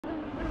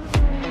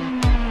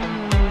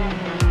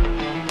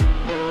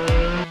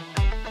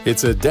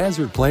It's a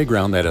desert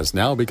playground that is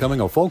now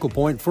becoming a focal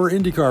point for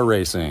IndyCar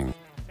racing.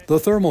 The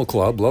Thermal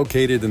Club,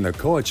 located in the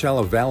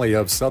Coachella Valley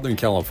of Southern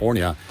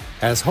California,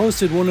 has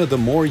hosted one of the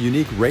more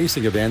unique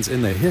racing events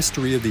in the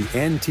history of the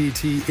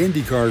NTT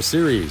Indy Car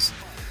Series.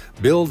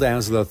 Billed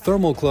as the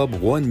Thermal Club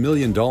 $1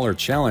 Million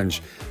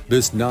Challenge,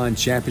 this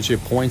non-championship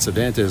points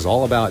event is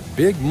all about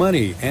big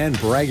money and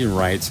bragging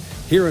rights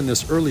here in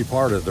this early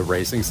part of the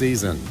racing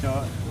season.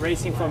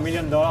 Racing for $1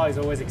 million is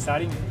always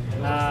exciting.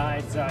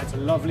 It's a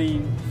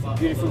lovely,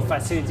 beautiful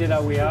facility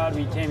that we are.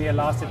 We came here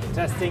last year for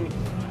testing,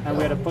 and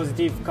we had a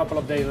positive couple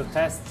of days of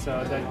tests.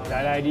 So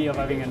that idea of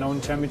having a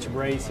non-championship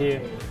race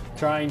here,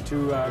 trying to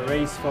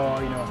race for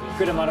a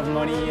good amount of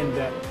money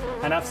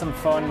and have some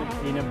fun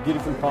in a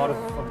beautiful part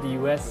of the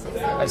US.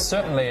 It's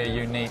certainly a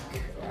unique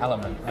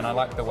element, and I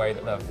like the way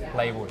that they've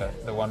labelled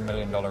it the $1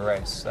 million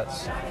race.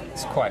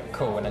 It's quite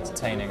cool and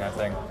entertaining, I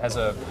think. As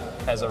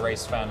a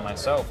race fan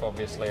myself,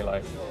 obviously,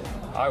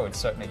 I would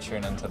certainly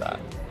tune into that.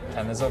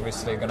 And there's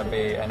obviously going to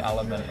be an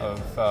element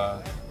of,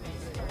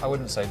 I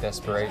wouldn't say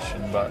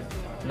desperation, but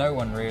no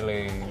one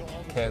really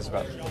cares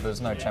about,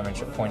 there's no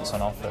championship points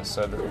on offer,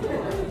 so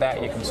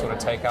that you can sort of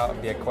take out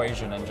of the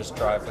equation and just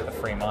drive with a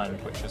free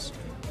mind, which is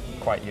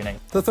quite unique.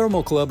 The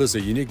Thermal Club is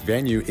a unique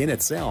venue in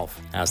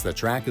itself, as the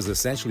track is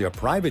essentially a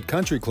private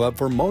country club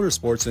for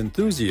motorsports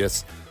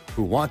enthusiasts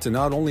who want to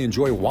not only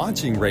enjoy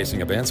watching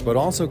racing events, but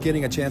also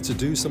getting a chance to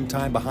do some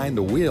time behind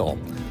the wheel.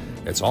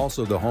 It's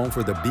also the home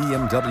for the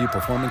BMW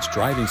Performance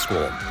Driving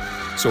School.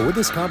 So with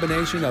this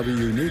combination of a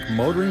unique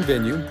motoring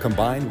venue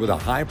combined with a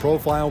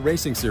high-profile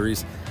racing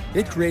series,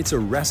 it creates a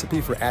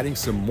recipe for adding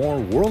some more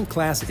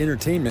world-class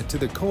entertainment to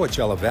the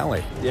Coachella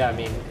Valley. Yeah, I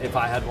mean, if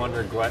I had one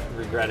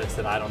regret, it's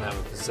that I don't have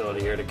a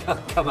facility here to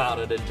come out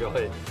and enjoy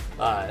it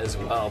as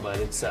well. But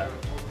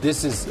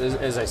this is,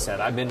 as I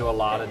said, I've been to a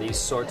lot of these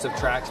sorts of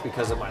tracks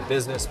because of my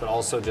business, but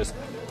also just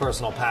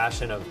personal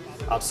passion of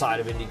outside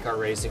of IndyCar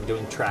racing,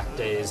 doing track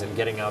days and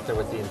getting out there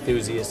with the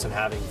enthusiasts and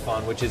having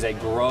fun, which is a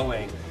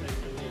growing,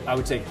 I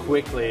would say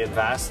quickly and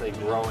vastly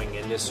growing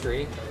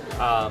industry.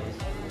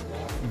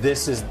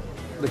 This is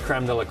the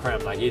creme de la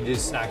creme. You're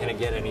just not going to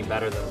get any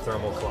better than the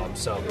Thermal Club.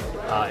 So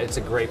it's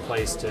a great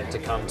place to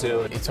come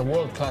to. It's a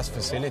world-class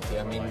facility.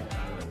 I mean,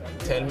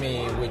 tell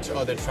me which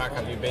other track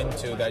have you been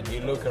to that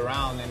you look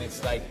around and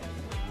it's like,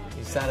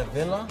 is that a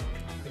villa?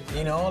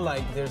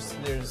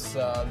 There's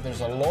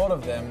a lot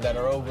of them that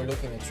are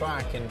overlooking the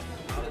track, and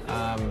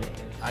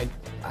I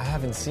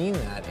haven't seen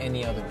that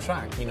any other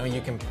track.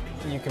 You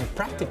can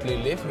practically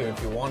live here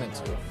if you wanted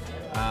to.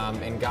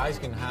 And guys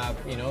can have,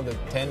 the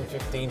 10,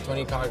 15,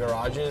 20 car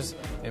garages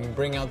and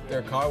bring out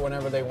their car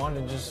whenever they want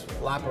and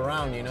just lap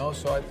around,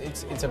 So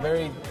it's a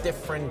very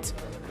different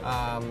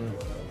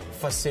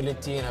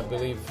facility, and I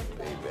believe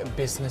a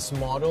business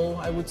model,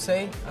 I would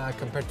say,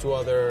 compared to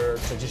other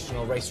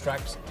traditional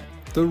racetracks.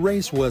 The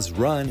race was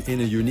run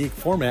in a unique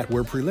format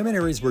where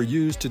preliminaries were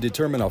used to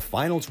determine a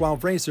final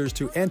 12 racers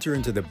to enter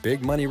into the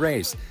big money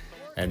race.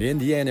 And in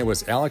the end, it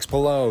was Alex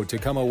Palou to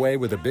come away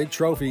with a big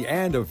trophy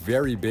and a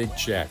very big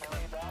check.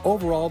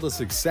 Overall, the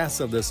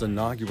success of this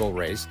inaugural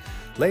race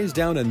lays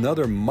down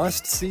another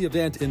must-see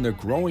event in the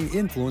growing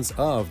influence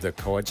of the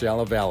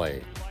Coachella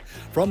Valley.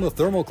 From the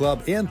Thermal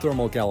Club in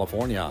Thermal,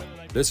 California,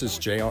 this is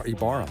J.R.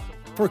 Ibarra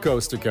for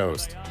Coast to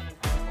Coast.